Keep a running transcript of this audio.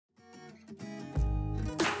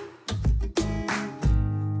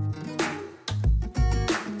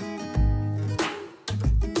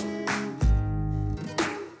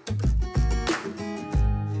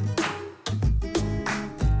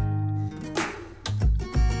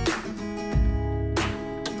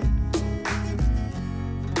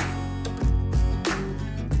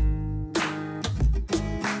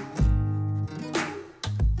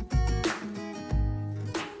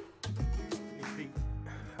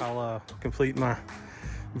I'll complete my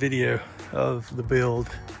video of the build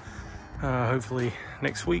hopefully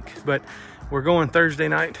next week. But we're going Thursday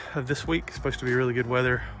night of this week. It's supposed to be really good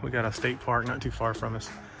weather. We got a state park not too far from us.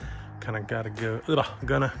 Gonna get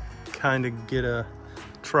a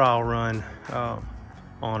trial run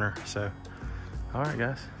on her. So all right,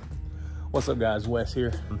 guys. What's up, guys? Wes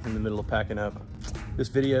here. I'm in the middle of packing up. This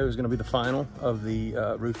video is gonna be the final of the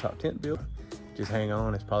rooftop tent build. Just hang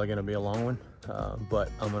on, it's probably gonna be a long one, but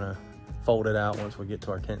I'm gonna fold it out once we get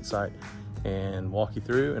to our tent site and walk you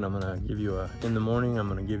through, and I'm gonna give you in the morning, I'm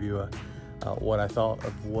gonna give you what I thought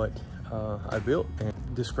of what I built and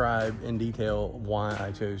describe in detail why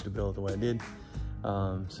I chose to build it the way I did.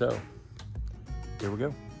 So here we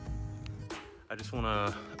go. I just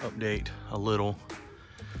wanna update a little.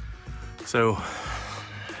 So,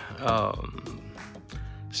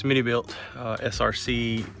 Smitty built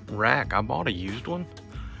SRC rack. I bought a used one,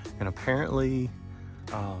 and apparently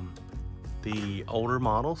the older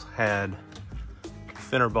models had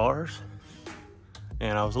thinner bars,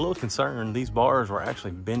 and I was a little concerned. These bars were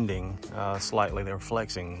actually bending slightly. They were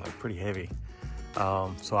flexing like pretty heavy.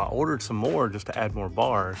 So I ordered some more just to add more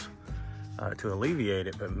bars to alleviate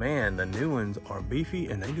it, but man, the new ones are beefy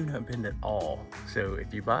and they do not bend at all. So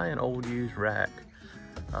if you buy an old used rack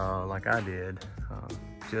like I did,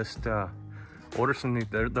 just order some new.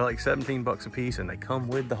 They're like 17 bucks a piece, and they come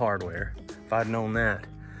with the hardware. If I'd known that,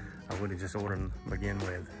 I would have just ordered them to begin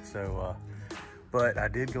with. So but I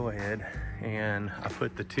did go ahead and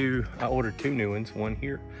I ordered two new ones, one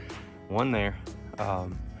here, one there,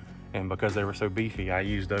 and because they were so beefy, I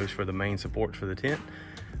used those for the main supports for the tent.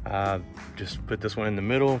 Just put this one in the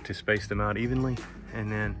middle to space them out evenly, and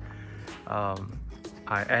then I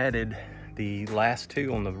added the last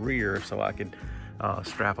two on the rear so I could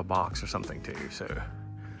strap a box or something too. So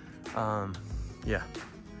yeah,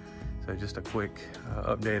 so just a quick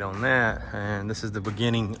update on that, and this is the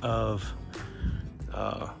beginning of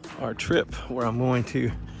our trip where I'm going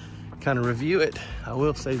to kind of review it. I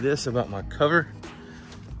will say this about my cover.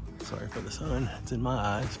 Sorry for the sun, it's in my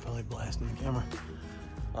eyes, probably blasting the camera.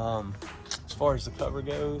 As far as the cover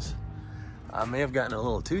goes, I may have gotten a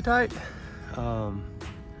little too tight.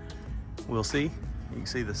 We'll see. You can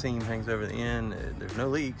see the seam hangs over the end. There's no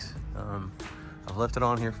leaks. I've left it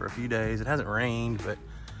on here for a few days. It hasn't rained, but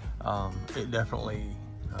it definitely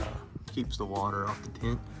keeps the water off the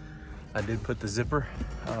tent. I did put the zipper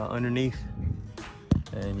underneath,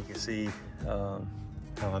 and you can see how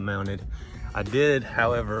I mounted. I did,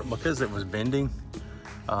 however, because it was bending,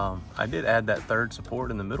 I did add that third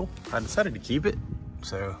support in the middle. I decided to keep it.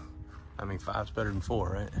 So, I mean, 5's better than 4,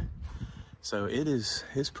 right? So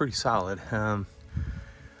it's pretty solid.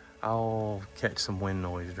 I'll catch some wind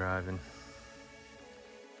noise driving.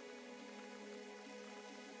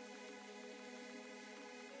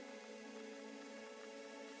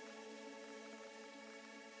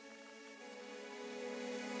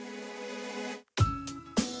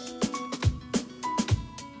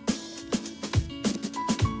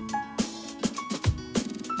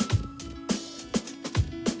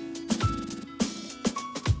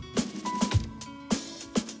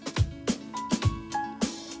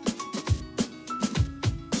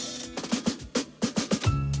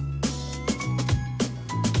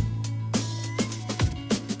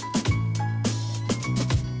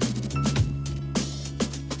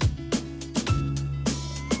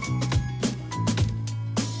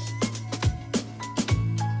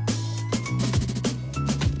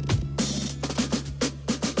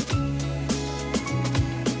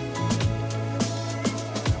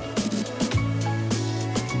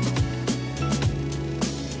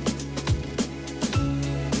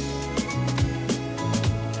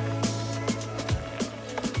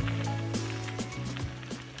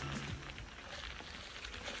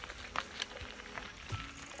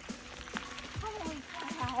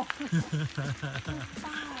 That's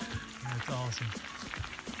awesome.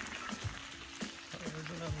 Oh, there's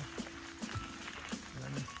another one.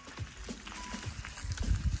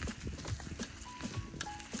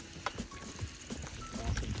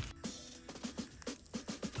 Awesome.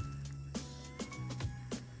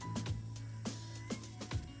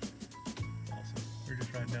 Awesome. We're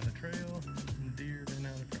just riding down the trail, and deer been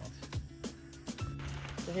out across.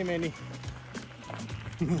 Say hey, Mandy.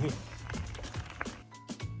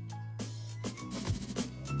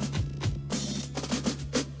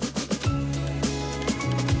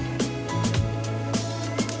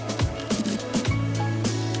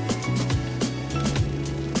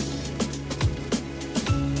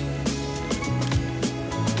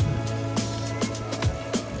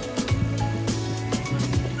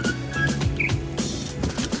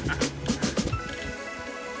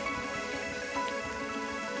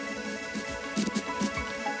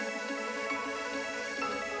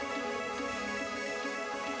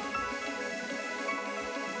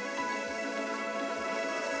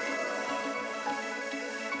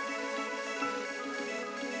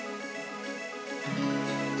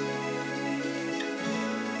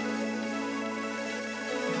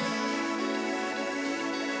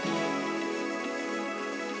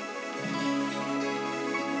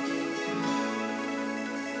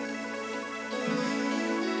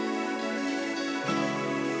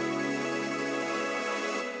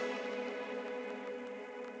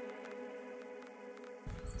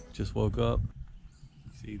 Just woke up.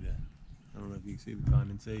 See the, I don't know if you can see the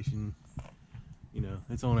condensation. You know,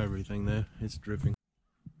 it's on everything though. It's dripping.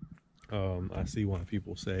 I see why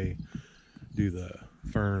people say do the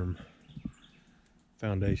firm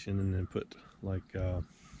foundation and then put like a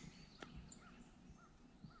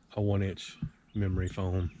 1-inch memory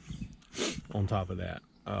foam on top of that.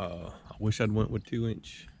 I wish I'd went with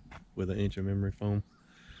 2-inch with 1 inch of memory foam,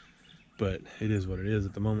 but it is what it is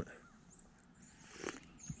at the moment.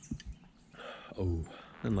 Oh,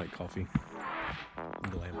 I like coffee.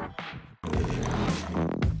 Glamping.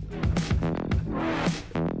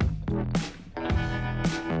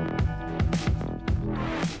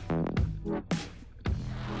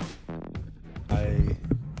 I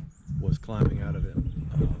was climbing out of it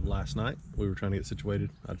last night. We were trying to get situated.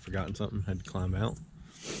 I'd forgotten something, had to climb out,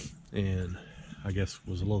 and I guess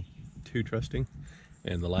was a little too trusting,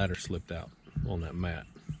 and the ladder slipped out on that mat,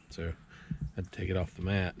 so I had to take it off the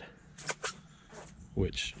mat,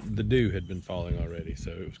 which the dew had been falling already,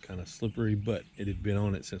 so it was kind of slippery, but it had been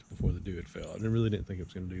on it since before the dew had fell. I really didn't think it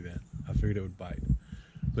was going to do that. I figured it would bite,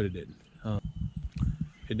 but it didn't.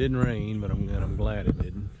 It didn't rain, but I'm glad it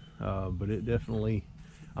didn't. But it definitely,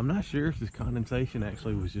 I'm not sure if this condensation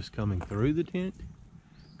actually was just coming through the tent,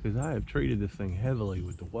 because I have treated this thing heavily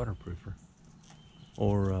with the waterproofer,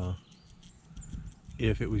 or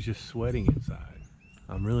if it was just sweating inside.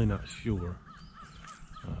 I'm really not sure.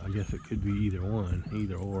 I guess it could be either one,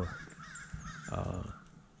 either or.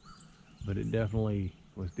 But it definitely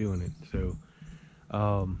was doing it. So,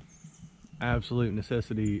 absolute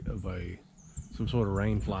necessity of some sort of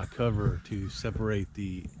rainfly cover to separate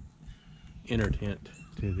the inner tent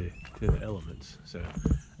to the elements. So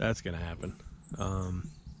that's gonna happen.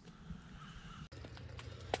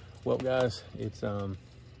 Well, guys, it's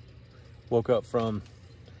woke up from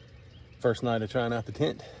first night of trying out the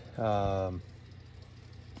tent.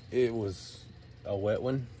 It was a wet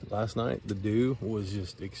one last night. The dew was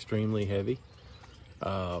just extremely heavy,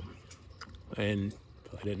 and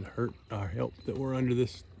it didn't hurt or help that we're under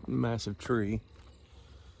this massive tree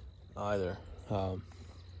either.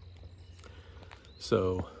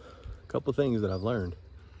 So a couple things that I've learned.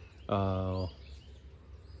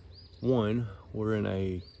 One, we're in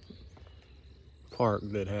a park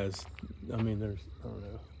that has, I mean, there's, I don't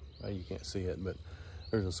know, you can't see it, but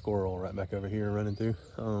there's a squirrel right back over here running through.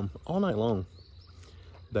 All night long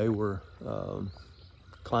they were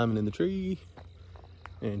climbing in the tree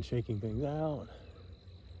and shaking things out,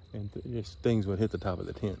 and just things would hit the top of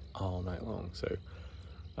the tent all night long. So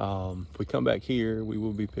if we come back here, we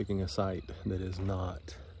will be picking a site that is not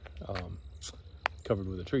covered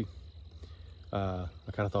with a tree. I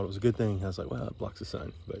kind of thought it was a good thing. I was like, well, it blocks the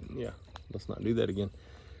sun, but yeah, let's not do that again.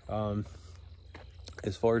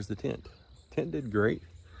 As far as the tent did great.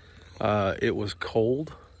 It was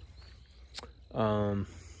cold. It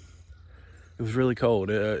was really cold.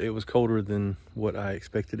 It was colder than what I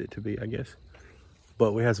expected it to be, I guess.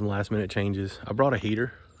 But we had some last minute changes. I brought a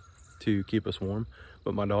heater to keep us warm,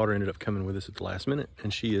 but my daughter ended up coming with us at the last minute,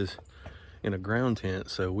 and she is in a ground tent,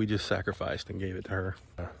 so we just sacrificed and gave it to her.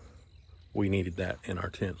 We needed that in our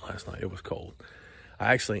tent last night. It was cold.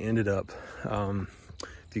 I actually ended up,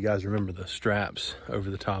 if you guys remember the straps over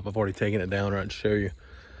the top, I've already taken it down right to show you,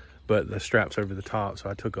 but the straps over the top, so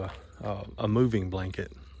I took a moving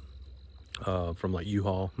blanket from like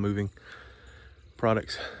U-Haul moving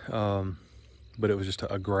products, but it was just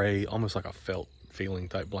a gray, almost like a felt feeling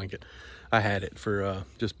type blanket. I had it for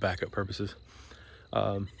just backup purposes.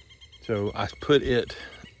 So I put it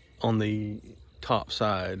on the top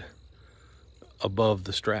side above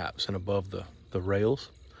the straps and above the rails,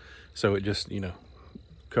 so it just, you know,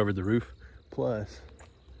 covered the roof. Plus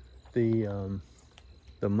the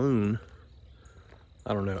moon,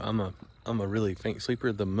 I don't know, I'm a really faint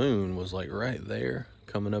sleeper. The moon was like right there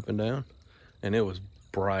coming up and down, and it was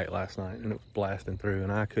bright last night, and it was blasting through,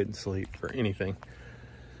 and I couldn't sleep for anything.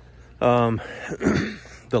 The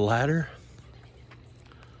ladder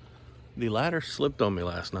slipped on me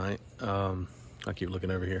last night. I keep looking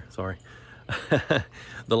over here, sorry.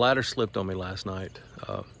 The ladder slipped on me last night.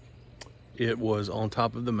 It was on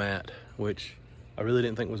top of the mat, which I really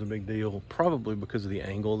didn't think was a big deal, probably because of the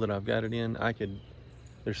angle that I've got it in.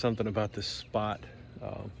 There's something about this spot.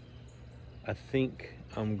 I think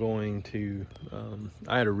I'm going to,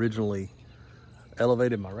 I had originally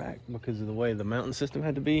elevated my rack because of the way the mountain system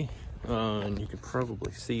had to be. And you can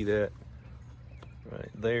probably see that right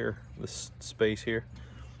there, this space here.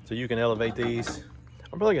 So you can elevate these.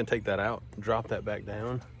 I'm probably gonna take that out, drop that back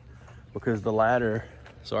down, because the ladder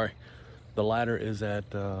is at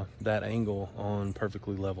that angle on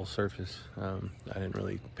perfectly level surface. I didn't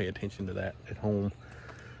really pay attention to that at home.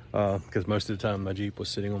 because most of the time my Jeep was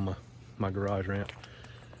sitting on my garage ramp.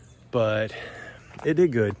 But it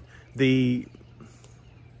did good. The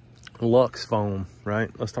Lux foam, right?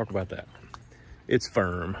 Let's talk about that. It's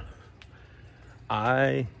firm.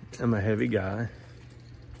 I am a heavy guy.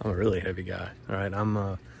 I'm a really heavy guy, all right?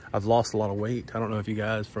 I've lost a lot of weight. I don't know if you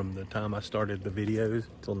guys, from the time I started the videos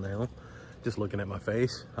till now, just looking at my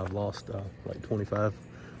face, I've lost like 25,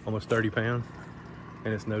 almost 30 pounds,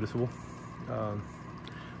 and it's noticeable.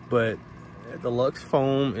 But the Lux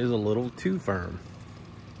foam is a little too firm.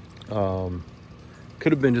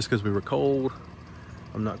 Could have been just because we were cold.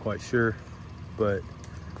 I'm not quite sure, but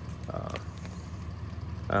I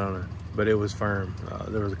don't know. But it was firm.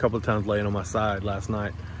 There was a couple of times laying on my side last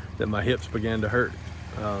night that my hips began to hurt.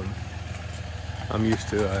 I'm used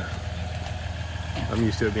to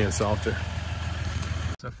it being softer.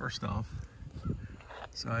 So first off,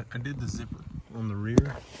 I did the zipper on the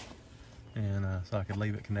rear, and so I could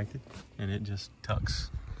leave it connected, and it just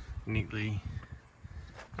tucks neatly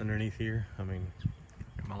underneath here. I mean,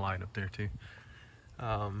 get my light up there too.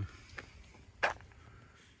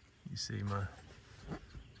 You see my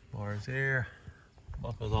bars there,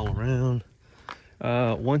 buckles all around.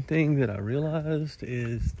 One thing that I realized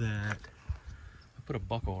is that I put a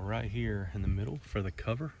buckle right here in the middle for the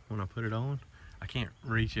cover when I put it on. I can't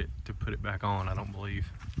reach it to put it back on, I don't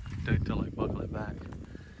believe, to like buckle it back.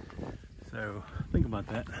 So think about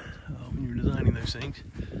that when you're designing those things.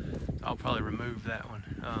 I'll probably remove that one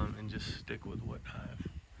and just stick with what I've.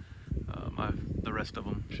 The rest of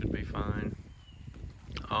them should be fine.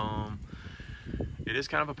 It is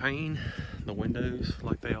kind of a pain, the windows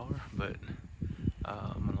like they are, but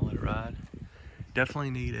I'm gonna let it ride. Definitely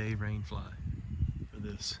need a rain fly for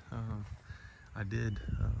this. I did.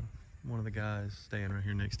 One of the guys staying right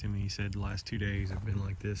here next to me, he said the last 2 days have been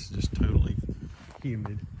like this, just totally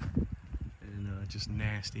humid and just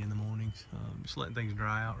nasty in the mornings. Just letting things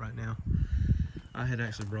dry out right now. I had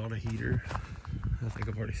actually brought a heater. I think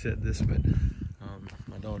I've already said this, but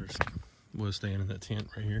my daughter was staying in that tent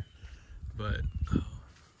right here. But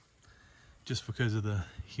just because of the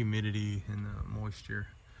humidity and the moisture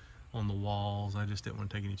on the walls, I just didn't want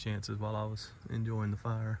to take any chances while I was enjoying the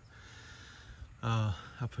fire. I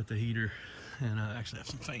put the heater, and I actually have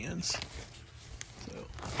some fans. So,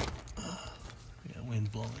 yeah, wind's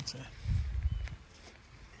blowing, so.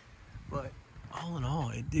 But all in all,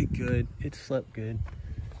 it did good. It slept good.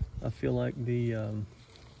 I feel like the, yeah,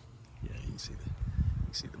 you can see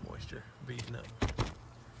the moisture beating up.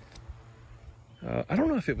 I don't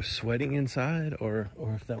know if it was sweating inside or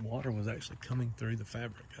if that water was actually coming through the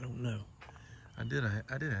fabric. I don't know. I did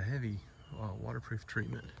a heavy waterproof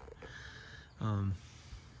treatment.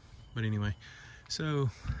 But anyway, so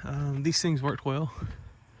these things worked well.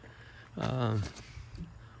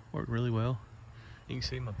 Worked really well. You can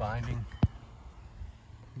see my binding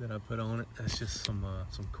that I put on it. That's just some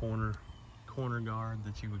corner guard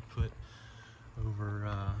that you would put over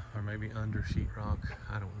or maybe under sheetrock.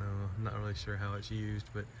 I don't know. I'm not really sure how it's used,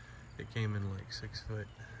 but it came in like 6-foot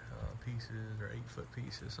pieces or 8-foot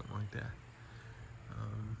pieces, something like that.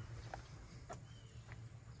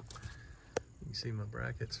 You can see my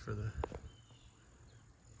brackets for the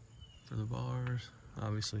bars.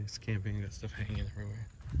 Obviously it's camping, I got stuff hanging everywhere.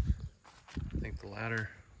 I think the ladder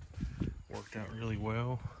worked out really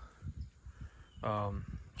well.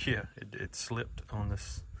 Yeah, it slipped on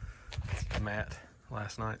this mat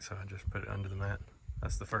last night, so I just put it under the mat.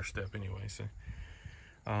 That's the first step anyway, so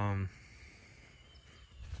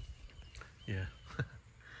yeah.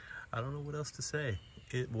 I don't know what else to say.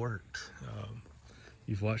 It worked.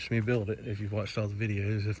 You've watched me build it if you've watched all the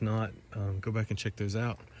videos. If not, go back and check those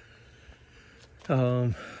out.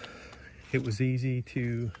 It was easy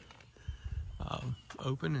to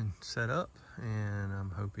open and set up, and I'm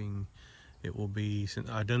hoping it will be, since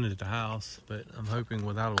I've done it at the house, but I'm hoping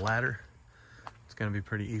without a ladder it's going to be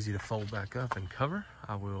pretty easy to fold back up and cover.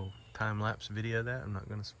 I will time-lapse video that. I'm not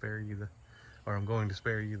going to spare you I'm going to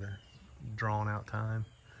spare you the drawn out time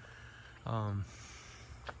for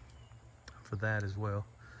that as well.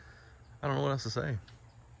 I don't know what else to say.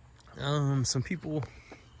 Some people,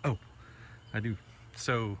 oh, I do.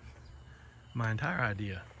 So my entire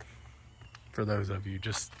idea, for those of you,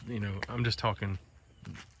 just, you know, I'm just talking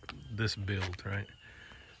this build, right?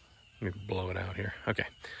 Let me blow it out here. Okay.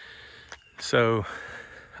 So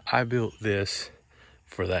I built this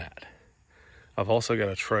for that. I've also got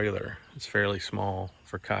a trailer. It's fairly small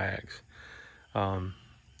for kayaks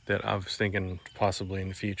that I was thinking possibly in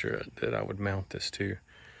the future that I would mount this to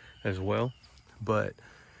as well. But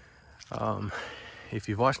if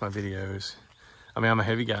you've watched my videos, I mean, I'm a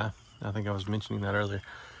heavy guy. I think I was mentioning that earlier.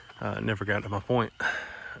 Never got to my point.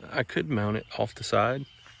 I could mount it off the side,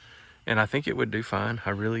 and I think it would do fine.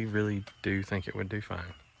 I really, really do think it would do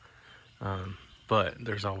fine. But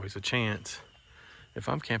there's always a chance if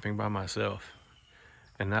I'm camping by myself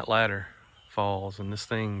and that ladder falls and this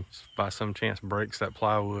thing by some chance breaks that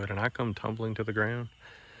plywood and I come tumbling to the ground,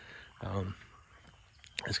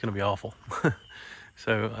 it's gonna be awful.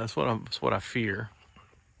 So that's what I fear.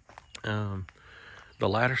 The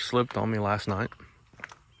ladder slipped on me last night,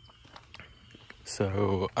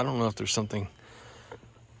 so I don't know if there's something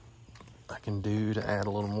I can do to add a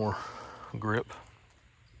little more grip,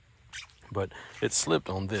 but it slipped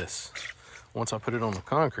on this. Once I put it on the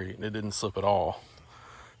concrete, it didn't slip at all.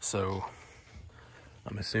 So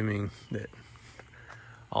I'm assuming that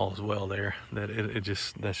all is well there, that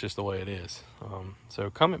that's just the way it is. So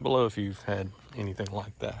comment below if you've had anything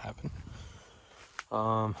like that happen.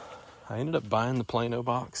 I ended up buying the Plano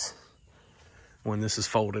box. When this is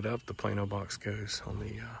folded up, the Plano box goes on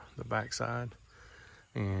the back side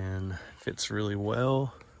and fits really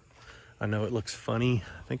well. I know it looks funny.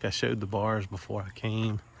 I think I showed the bars before I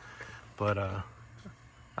came, but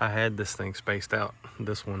I had this thing spaced out.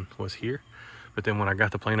 This one was here, but then when I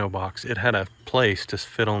got the Plano box, it had a place to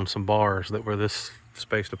fit on some bars that were this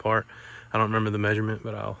spaced apart. I don't remember the measurement,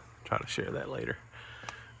 but I'll try to share that later.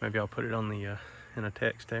 Maybe I'll put it on the in a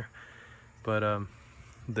text there. But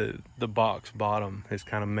the box bottom is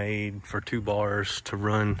kind of made for 2 bars to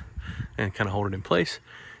run and kind of hold it in place.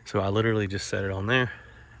 So I literally just set it on there,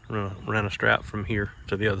 ran a strap from here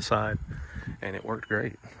to the other side, and it worked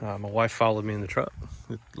great. My wife followed me in the truck.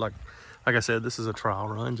 Like I said, this is a trial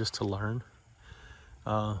run just to learn.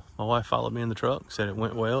 My wife followed me in the truck, said it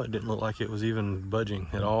went well. It didn't look like it was even budging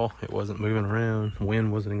at all. It wasn't moving around.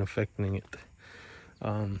 Wind wasn't affecting it.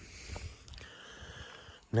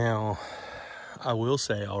 Now, I will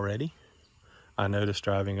say already, I noticed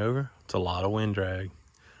driving over, it's a lot of wind drag.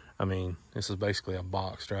 I mean, this is basically a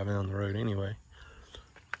box driving on the road anyway.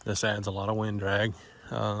 This adds a lot of wind drag.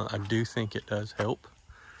 I do think it does help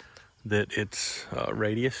that it's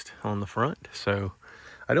radiused on the front. So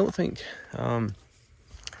I don't think,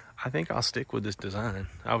 I think I'll stick with this design.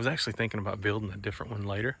 I was actually thinking about building a different one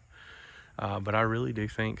later. But I really do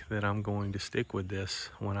think that I'm going to stick with this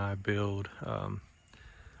when I build,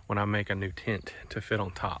 when I make a new tent to fit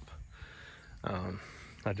on top.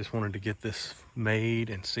 I just wanted to get this made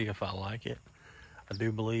and see if I like it. I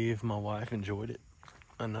do believe my wife enjoyed it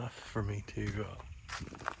enough for me to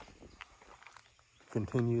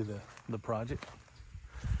continue the project.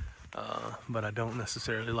 But I don't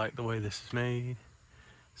necessarily like the way this is made.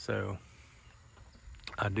 So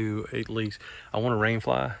I do at least, I want a rain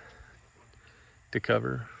fly to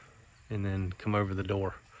cover and then come over the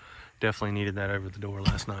door. Definitely needed that over the door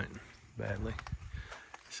last night badly.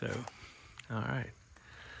 So, all right,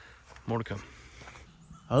 more to come.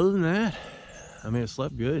 Other than that, I mean, it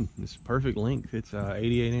slept good. It's perfect length. It's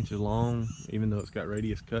 88 inches long, even though it's got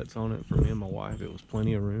radius cuts on it. For me and my wife, it was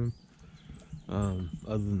plenty of room. Other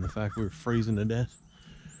than the fact we were freezing to death.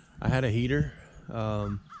 I had a heater,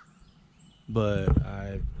 but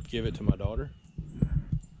I give it to my daughter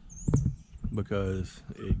because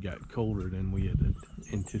it got colder than we had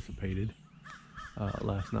anticipated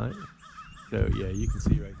last night. So yeah, you can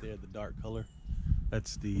see right there the dark color.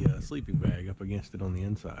 That's the sleeping bag up against it on the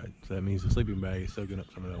inside. So that means the sleeping bag is soaking up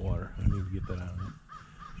some of that water. I need to get that out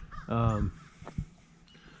of it.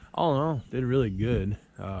 All in all, did really good.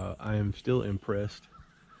 I am still impressed.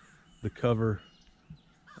 The cover,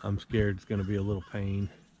 I'm scared it's going to be a little pain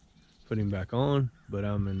putting back on, but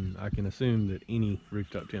I can assume that any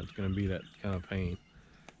rooftop tent is going to be that kind of pain.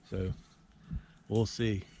 So we'll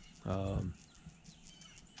see.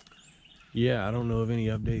 Yeah, I don't know of any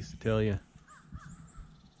updates to tell you.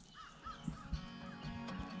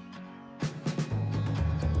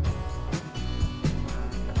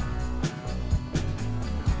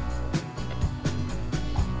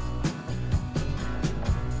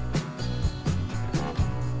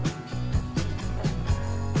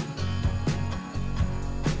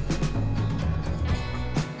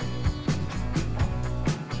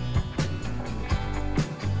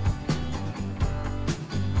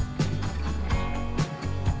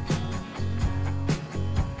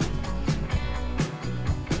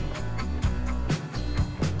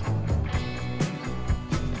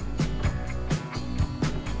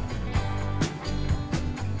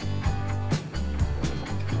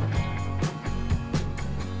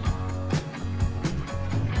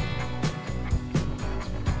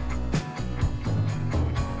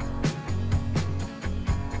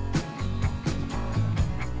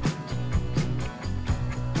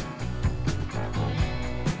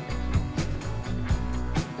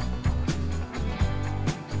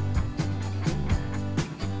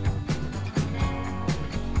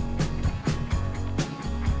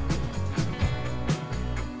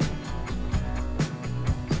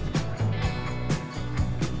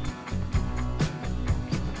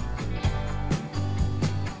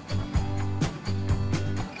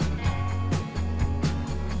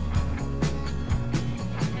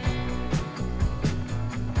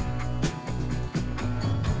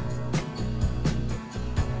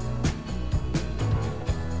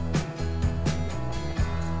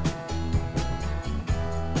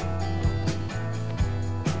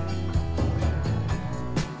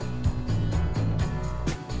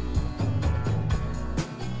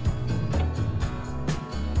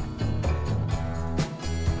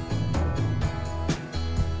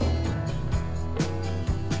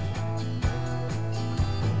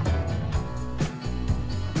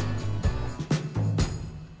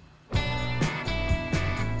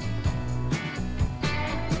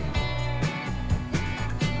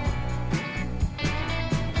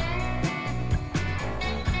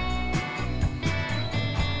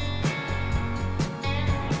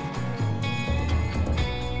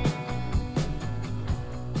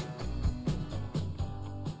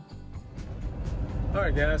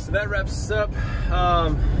 right, guys, so that wraps us up.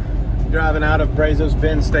 Driving out of Brazos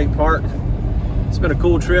Bend State Park. It's been a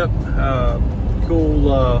cool trip,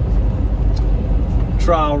 cool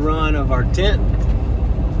trial run of our tent.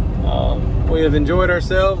 We have enjoyed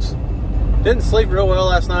ourselves. Didn't sleep real well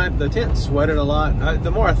last night. The tent sweated a lot.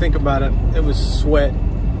 The more I think about it, it was sweat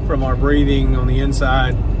from our breathing on the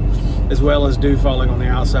inside, as well as dew falling on the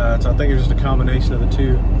outside. So I think it's just a combination of the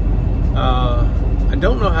two. I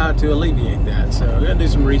don't know how to alleviate that, so I'm gonna do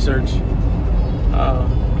some research.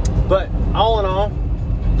 But all in all,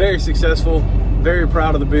 very successful, very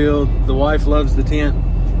proud of the build. The wife loves the tent.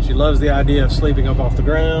 She loves the idea of sleeping up off the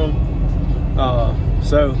ground.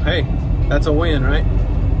 So hey, that's a win, right?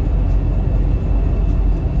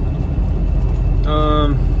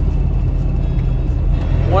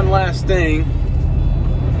 One last thing,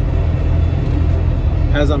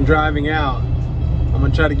 as I'm driving out, I'm gonna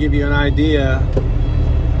try to give you an idea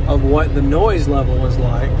of what the noise level is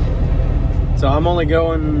like. So I'm only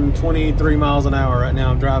going 23 miles an hour right now.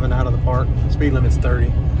 I'm driving out of the park. Speed limit's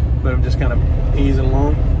 30, but I'm just kind of easing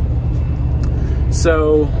along.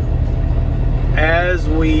 So as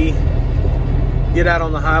we get out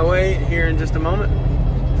on the highway here in just a moment,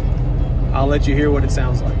 I'll let you hear what it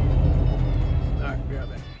sounds like. All right, be right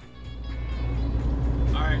back.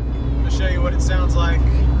 All right, I'm gonna show you what it sounds like.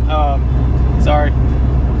 Sorry,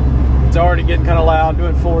 it's already getting kind of loud,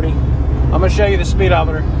 doing 40. I'm gonna show you the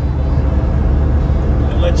speedometer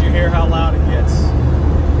and let you hear how loud it gets.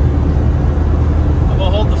 I'm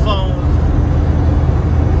gonna hold the phone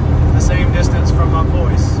the same distance from my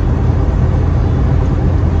voice.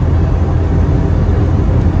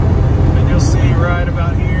 And you'll see right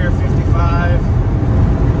about here, 55.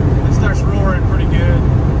 It starts roaring pretty good.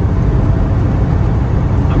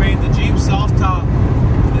 I mean, the Jeep soft top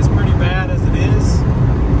is pretty bad as it is,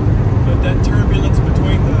 but that turbulence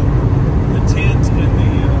between the tent and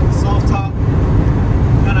the soft top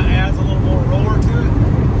kind of adds a little more roar to it.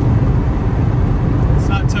 It's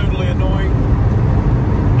not totally annoying.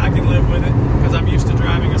 I can live with it because I'm used to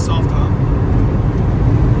driving a soft top.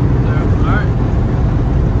 So, all right,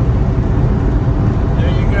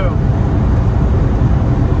 there you go.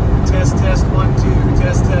 Test, test, 1, 2,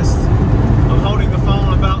 test, test. I'm holding the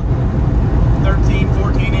phone about 13,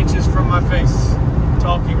 14 inches from my face,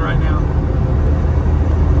 talking right now.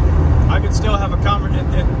 I can still have a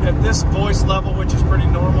conversation at this voice level, which is pretty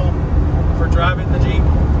normal for driving the Jeep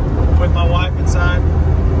with my wife inside.